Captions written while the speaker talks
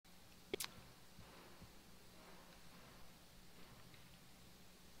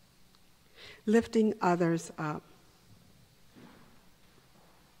lifting others up.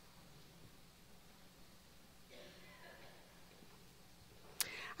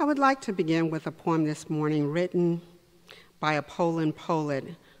 I would like to begin with a poem this morning written by a Poland poet,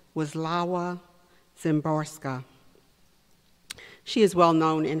 Wisława Szymborska. She is well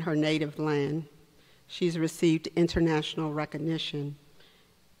known in her native land. She's received international recognition,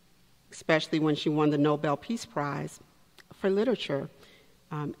 especially when she won the Nobel Peace Prize for Literature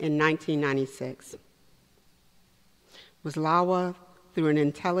in 1996. Wisława, through an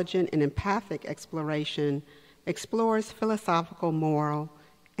intelligent and empathic exploration, explores philosophical, moral,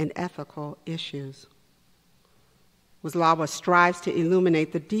 and ethical issues. Wisława strives to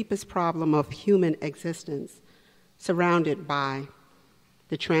illuminate the deepest problem of human existence, surrounded by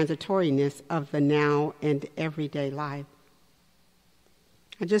the transitoriness of the now and everyday life.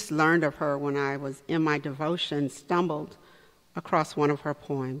 I just learned of her when I was in my devotion, stumbled across one of her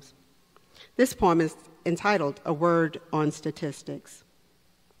poems. This poem is entitled A Word on Statistics.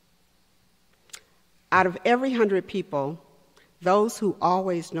 Out of every 100 people, those who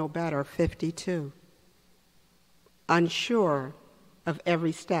always know better, 52. Unsure of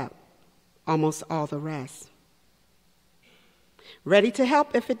every step, almost all the rest. Ready to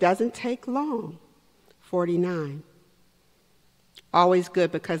help if it doesn't take long, 49. Always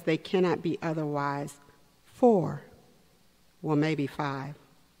good because they cannot be otherwise, 4, well maybe 5.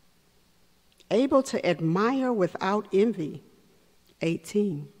 Able to admire without envy,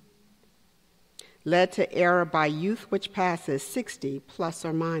 18. Led to error by youth which passes, 60 plus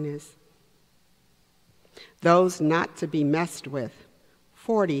or minus. Those not to be messed with,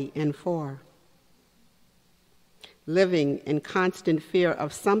 40 and 4. Living in constant fear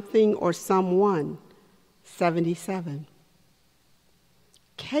of something or someone, 77.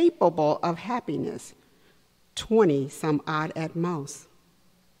 Capable of happiness, 20 some odd at most.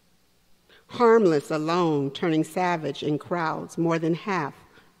 Harmless alone, turning savage in crowds, more than half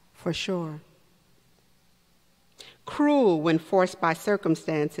for sure. Cruel when forced by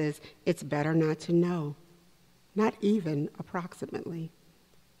circumstances, it's better not to know. Not even approximately.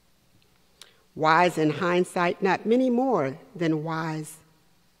 Wise in hindsight, not many more than wise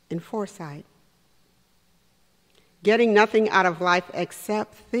in foresight. Getting nothing out of life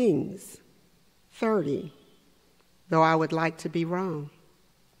except things, 30, though I would like to be wrong.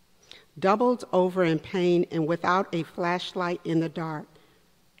 Doubled over in pain and without a flashlight in the dark,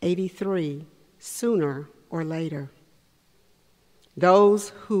 83, sooner or later. Those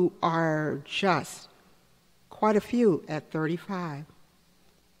who are just, quite a few at 35.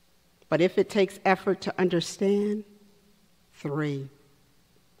 But if it takes effort to understand, 3.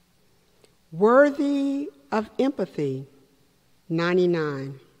 Worthy of empathy,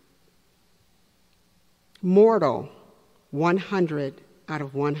 99. Mortal, 100 out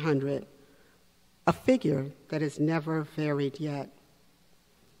of 100. A figure that is never varied yet.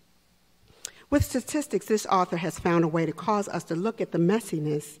 With statistics, this author has found a way to cause us to look at the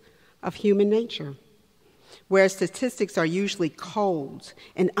messiness of human nature. Where statistics are usually cold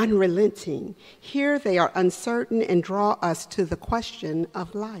and unrelenting, here they are uncertain and draw us to the question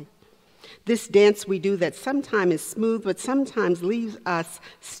of life. This dance we do that sometimes is smooth, but sometimes leaves us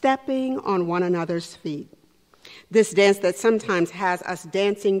stepping on one another's feet. This dance that sometimes has us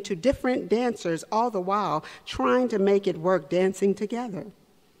dancing to different dancers, all the while trying to make it work, dancing together.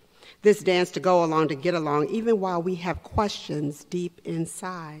 This dance to go along, to get along, even while we have questions deep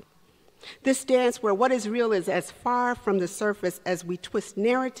inside. This dance where what is real is as far from the surface as we twist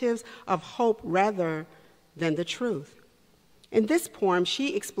narratives of hope rather than the truth. In this poem,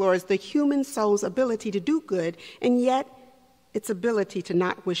 she explores the human soul's ability to do good and yet its ability to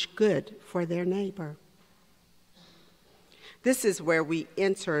not wish good for their neighbor. This is where we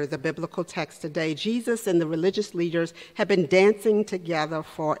enter the biblical text today. Jesus and the religious leaders have been dancing together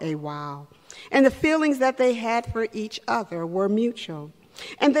for a while, and the feelings that they had for each other were mutual.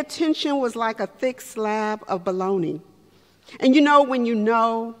 And the tension was like a thick slab of bologna. And you know when you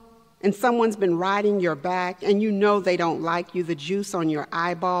know, and someone's been riding your back, and you know they don't like you, the juice on your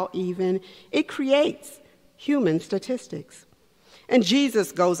eyeball even, it creates human statistics. And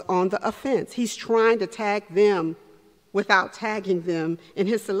Jesus goes on the offense. He's trying to tag them without tagging them in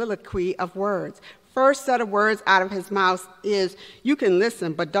his soliloquy of words. First set of words out of his mouth is, you can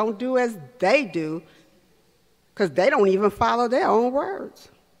listen, but don't do as they do, because they don't even follow their own words.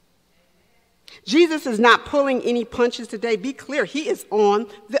 Jesus is not pulling any punches today. Be clear, he is on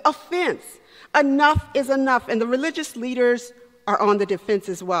the offense. Enough is enough, and the religious leaders are on the defense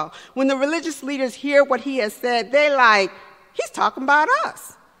as well. When the religious leaders hear what he has said, they're like, he's talking about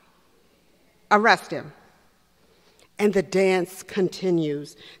us. Arrest him. And the dance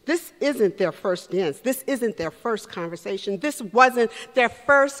continues. This isn't their first dance. This isn't their first conversation. This wasn't their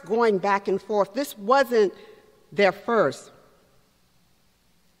first going back and forth. This wasn't their first.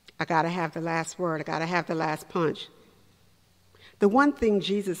 I got to have the last word. I got to have the last punch. The one thing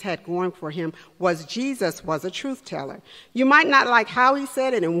Jesus had going for him was Jesus was a truth teller. You might not like how he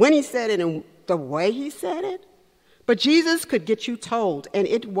said it and when he said it and the way he said it, but Jesus could get you told, and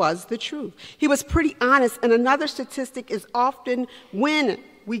it was the truth. He was pretty honest, and another statistic is often when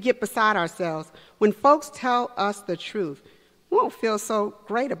we get beside ourselves, when folks tell us the truth, we won't feel so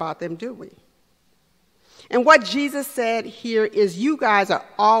great about them, do we? And what Jesus said here is you guys are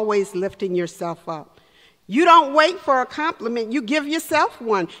always lifting yourself up. You don't wait for a compliment. You give yourself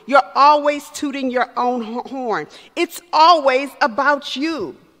one. You're always tooting your own horn. It's always about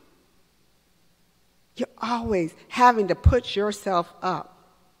you. You're always having to put yourself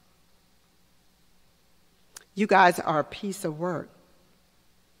up. You guys are a piece of work.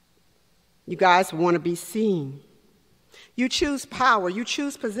 You guys want to be seen. You choose power. You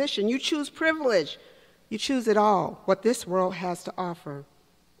choose position. You choose privilege. You choose it all, what this world has to offer.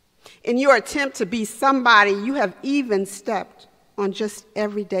 In your attempt to be somebody, you have even stepped on just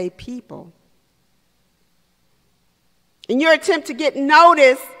everyday people. In your attempt to get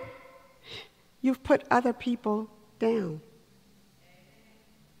noticed, you've put other people down.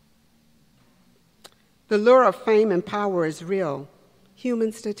 The lure of fame and power is real.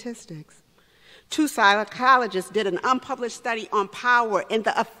 Human statistics. 2 psychologists did an unpublished study on power and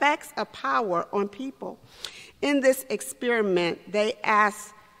the effects of power on people. In this experiment, they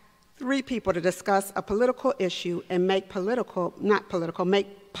asked 3 people to discuss a political issue and make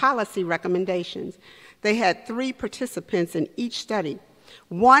policy recommendations. They had 3 participants in each study.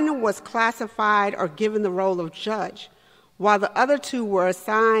 One was classified or given the role of judge, while the other 2 were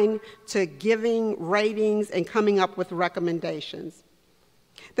assigned to giving ratings and coming up with recommendations.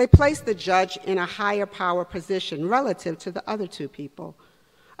 They placed the judge in a higher power position relative to the other 2 people.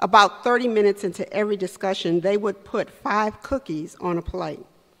 About 30 minutes into every discussion, they would put 5 cookies on a plate.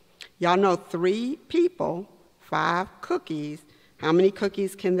 Y'all know 3 people, 5 cookies. How many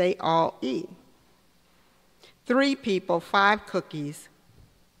cookies can they all eat? 3 people, 5 cookies.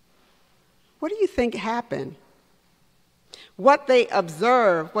 What do you think happened? What they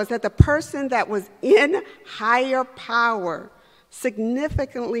observed was that the person that was in higher power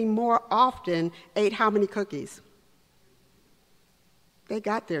significantly more often ate how many cookies? They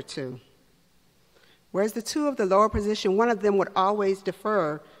got there too. Whereas the 2 of the lower position, one of them would always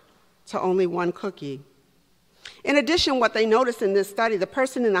defer to only 1 cookie. In addition, what they noticed in this study, the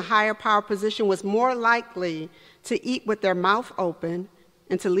person in a higher power position was more likely to eat with their mouth open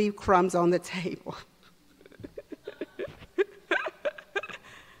and to leave crumbs on the table.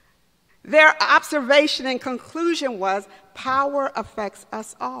 Their observation and conclusion was power affects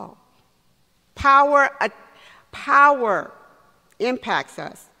us all. Power impacts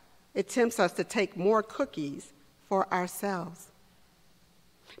us. It tempts us to take more cookies for ourselves.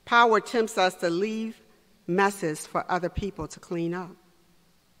 Power tempts us to leave messes for other people to clean up.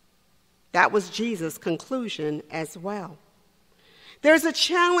 That was Jesus' conclusion as well. There's a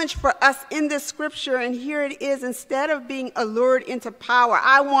challenge for us in this scripture, and here it is. Instead of being allured into power,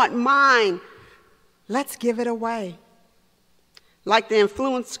 I want mine, let's give it away. Like the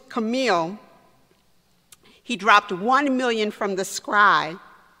influenced Camille, he dropped 1 million from the sky,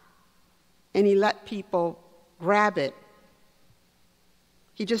 and he let people grab it.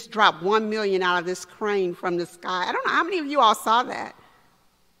 He just dropped 1 million out of this crane from the sky. I don't know how many of you all saw that.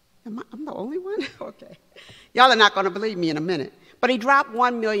 I'm the only one? Okay. Y'all are not going to believe me in a minute. But he dropped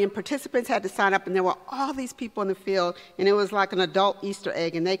 1 million. Participants had to sign up, and there were all these people in the field, and it was like an adult Easter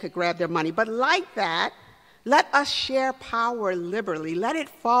egg, and they could grab their money. But like that, let us share power liberally. Let it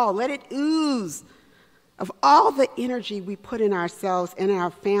fall. Let it ooze. Of all the energy we put in ourselves and in our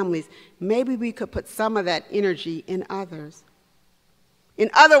families, maybe we could put some of that energy in others.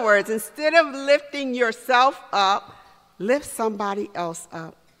 In other words, instead of lifting yourself up, lift somebody else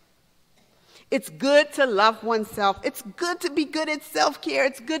up. It's good to love oneself. It's good to be good at self-care.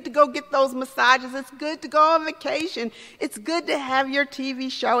 It's good to go get those massages. It's good to go on vacation. It's good to have your TV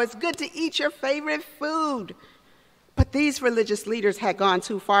show. It's good to eat your favorite food. But these religious leaders had gone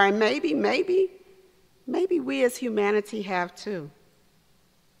too far, and maybe we as humanity have too.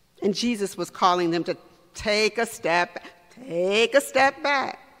 And Jesus was calling them to take a step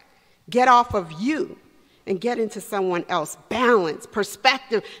back, get off of you, and get into someone else. Balance,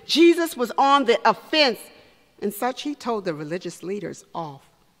 perspective. Jesus was on the offense, and such he told the religious leaders off.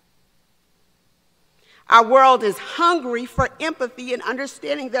 Our world is hungry for empathy and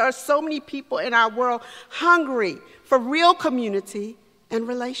understanding. There are so many people in our world hungry for real community and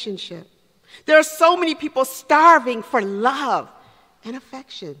relationship. There are so many people starving for love and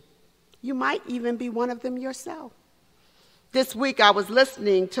affection. You might even be one of them yourself. This week I was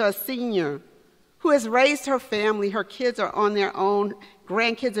listening to a senior who has raised her family. Her kids are on their own.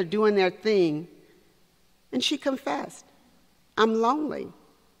 Grandkids are doing their thing. And she confessed, I'm lonely.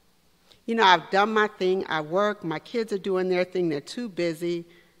 You know, I've done my thing. I work. My kids are doing their thing. They're too busy.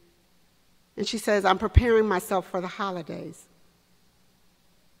 And she says, I'm preparing myself for the holidays.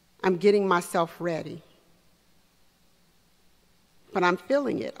 I'm getting myself ready. But I'm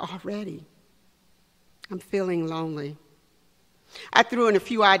feeling it already. I'm feeling lonely. I threw in a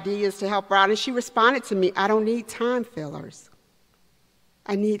few ideas to help her out, and she responded to me, I don't need time fillers.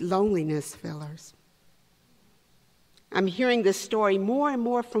 I need loneliness fillers. I'm hearing this story more and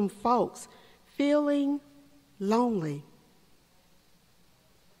more from folks feeling lonely.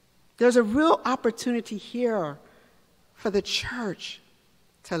 There's a real opportunity here for the church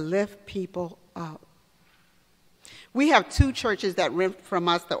to lift people up. We have two churches that rent from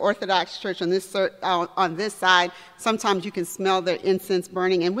us, the Orthodox Church on this side. Sometimes you can smell their incense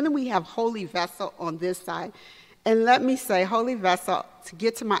burning. And then we have Holy Vessel on this side. And let me say, Holy Vessel, to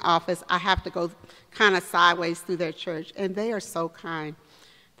get to my office, I have to go kind of sideways through their church. And they are so kind.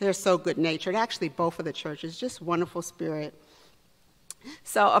 They're so good-natured. Actually, both of the churches, just wonderful spirit.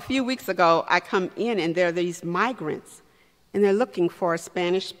 So a few weeks ago, I come in, and there are these migrants. And they're looking for a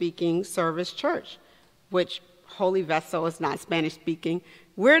Spanish-speaking service church, which Holy Vessel is not Spanish-speaking.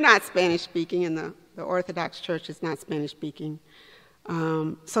 We're not Spanish-speaking, and the Orthodox Church is not Spanish-speaking.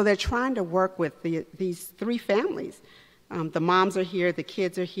 So they're trying to work with these three families. The moms are here, the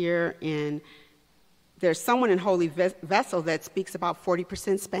kids are here, and there's someone in Holy Vessel that speaks about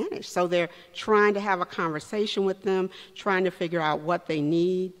 40% Spanish. So they're trying to have a conversation with them, trying to figure out what they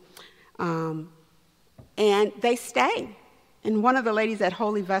need. And they stay. And one of the ladies at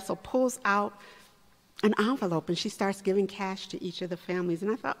Holy Vessel pulls out an envelope, and she starts giving cash to each of the families. And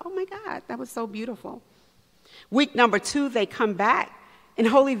I thought, oh, my God, that was so beautiful. Week number 2, they come back, and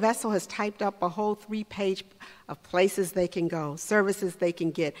Holy Vessel has typed up a whole 3-page of places they can go, services they can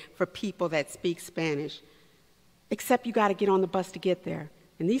get for people that speak Spanish. Except you got to get on the bus to get there.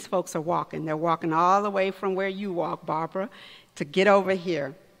 And these folks are walking. They're walking all the way from where you walk, Barbara, to get over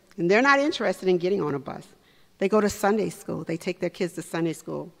here. And they're not interested in getting on a bus. They go to Sunday school. They take their kids to Sunday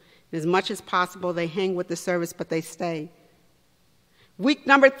school. As much as possible, they hang with the service, but they stay. Week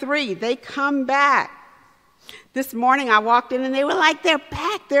number 3, they come back. This morning I walked in and they were like, they're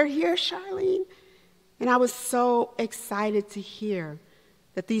back, they're here, Charlene. And I was so excited to hear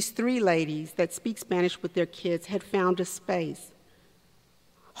that these 3 ladies that speak Spanish with their kids had found a space.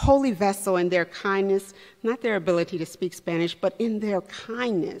 Holy Vessel, in their kindness, not their ability to speak Spanish, but in their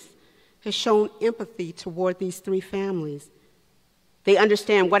kindness, has shown empathy toward these 3 families. They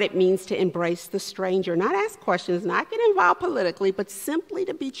understand what it means to embrace the stranger, not ask questions, not get involved politically, but simply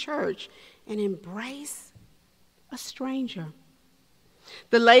to be church and embrace a stranger.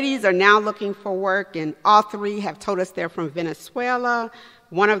 The ladies are now looking for work, and all 3 have told us they're from Venezuela.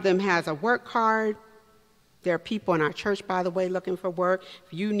 One of them has a work card. There are people in our church, by the way, looking for work.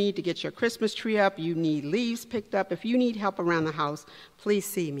 If you need to get your Christmas tree up, you need leaves picked up, if you need help around the house, please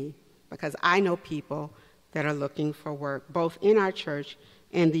see me, because I know people that are looking for work, both in our church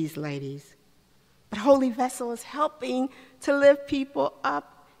and these ladies. But Holy Vessel is helping to lift people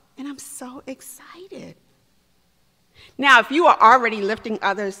up, and I'm so excited. Now, if you are already lifting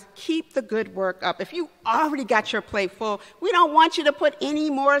others, keep the good work up. If you already got your plate full, we don't want you to put any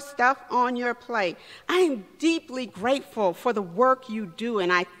more stuff on your plate. I am deeply grateful for the work you do,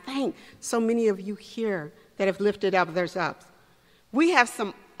 and I thank so many of you here that have lifted others up. We have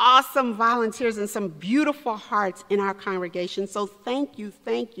some awesome volunteers and some beautiful hearts in our congregation, so thank you,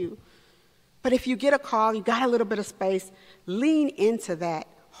 thank you. But if you get a call, you got a little bit of space, lean into that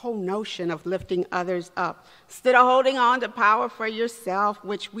whole notion of lifting others up. Instead of holding on to power for yourself,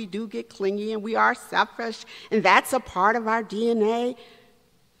 which we do get clingy and we are selfish, and that's a part of our DNA,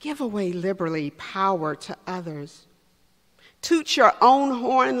 give away liberally power to others. Toot your own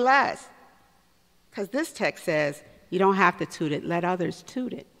horn less, because this text says you don't have to toot it, let others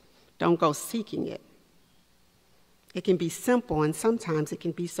toot it. Don't go seeking it. It can be simple, and sometimes it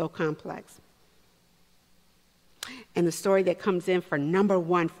can be so complex. And the story that comes in for number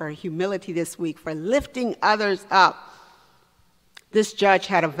 1 for humility this week, for lifting others up. This judge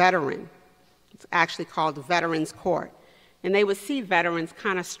had a veteran. It's actually called the Veterans Court. And they would see veterans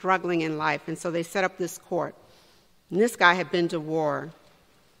kind of struggling in life, and so they set up this court. And this guy had been to war.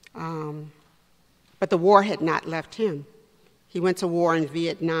 But the war had not left him. He went to war in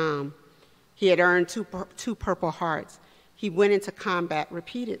Vietnam. He had earned two Purple Hearts. He went into combat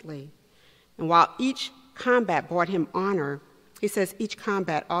repeatedly. And while each combat brought him honor, he says each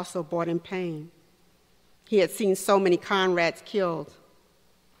combat also brought him pain. He had seen so many comrades killed.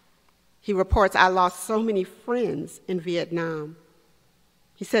 He reports, I lost so many friends in Vietnam.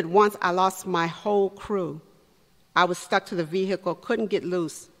 He said, once I lost my whole crew. I was stuck to the vehicle, couldn't get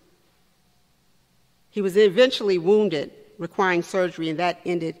loose. He was eventually wounded, requiring surgery, and that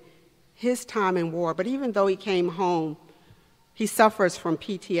ended his time in war. But even though he came home, he suffers from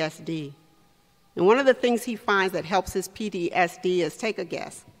PTSD. And one of the things he finds that helps his PTSD is, take a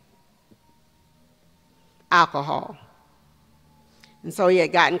guess, alcohol. And so he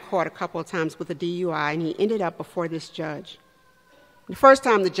had gotten caught a couple of times with a DUI, and he ended up before this judge. The first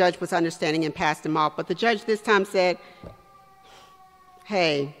time the judge was understanding and passed him off, but the judge this time said,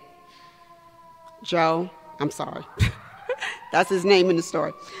 hey, Joe, I'm sorry. That's his name in the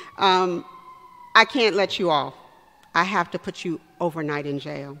story. I can't let you off. I have to put you overnight in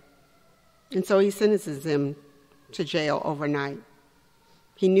jail. And so he sentences him to jail overnight.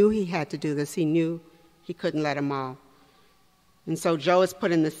 He knew he had to do this. He knew he couldn't let him off. And so Joe is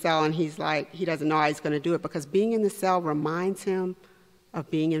put in the cell, and he's like, he doesn't know how he's going to do it, because being in the cell reminds him of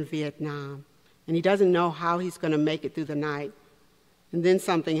being in Vietnam. And he doesn't know how he's going to make it through the night. And then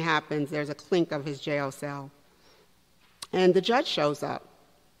something happens. There's a clink of his jail cell. And the judge shows up.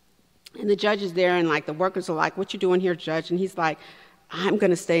 And the judge is there, and like the workers are like, what you doing here, judge? And he's like, I'm going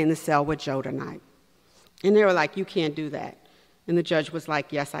to stay in the cell with Joe tonight. And they were like, you can't do that. And the judge was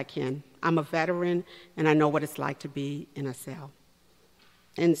like, yes, I can. I'm a veteran, and I know what it's like to be in a cell.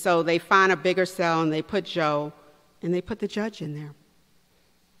 And so they find a bigger cell, and they put Joe, and they put the judge in there.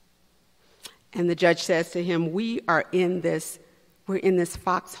 And the judge says to him, we're in this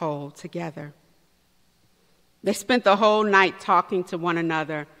foxhole together. They spent the whole night talking to one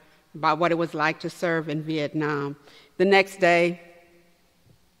another about what it was like to serve in Vietnam. The next day,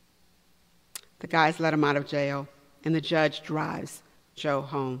 the guys let him out of jail, and the judge drives Joe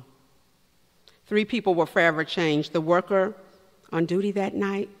home. 3 people were forever changed: the worker on duty that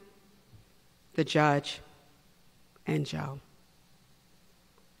night, the judge, and Joe.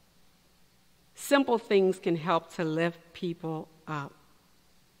 Simple things can help to lift people up.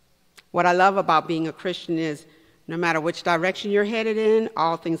 What I love about being a Christian is no matter which direction you're headed in,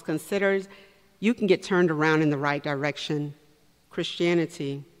 all things considered, you can get turned around in the right direction.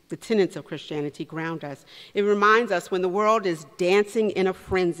 Christianity, the tenets of Christianity ground us. It reminds us when the world is dancing in a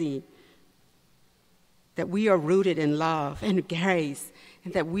frenzy that we are rooted in love and grace,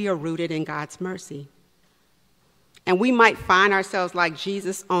 and that we are rooted in God's mercy. And we might find ourselves like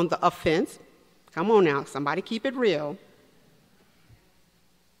Jesus on the offense. Come on now, somebody keep it real.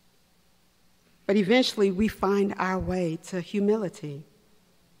 But eventually we find our way to humility.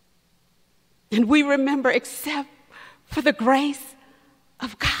 And we remember, except for the grace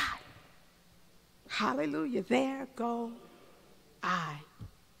of God, hallelujah, there go I.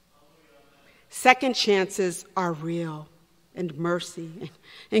 Second chances are real, and mercy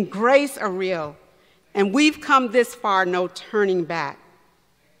and grace are real. And we've come this far, no turning back.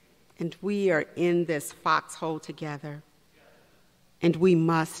 And we are in this foxhole together. And we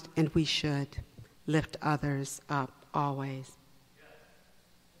must and we should lift others up always.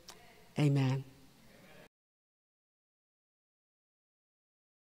 Amen.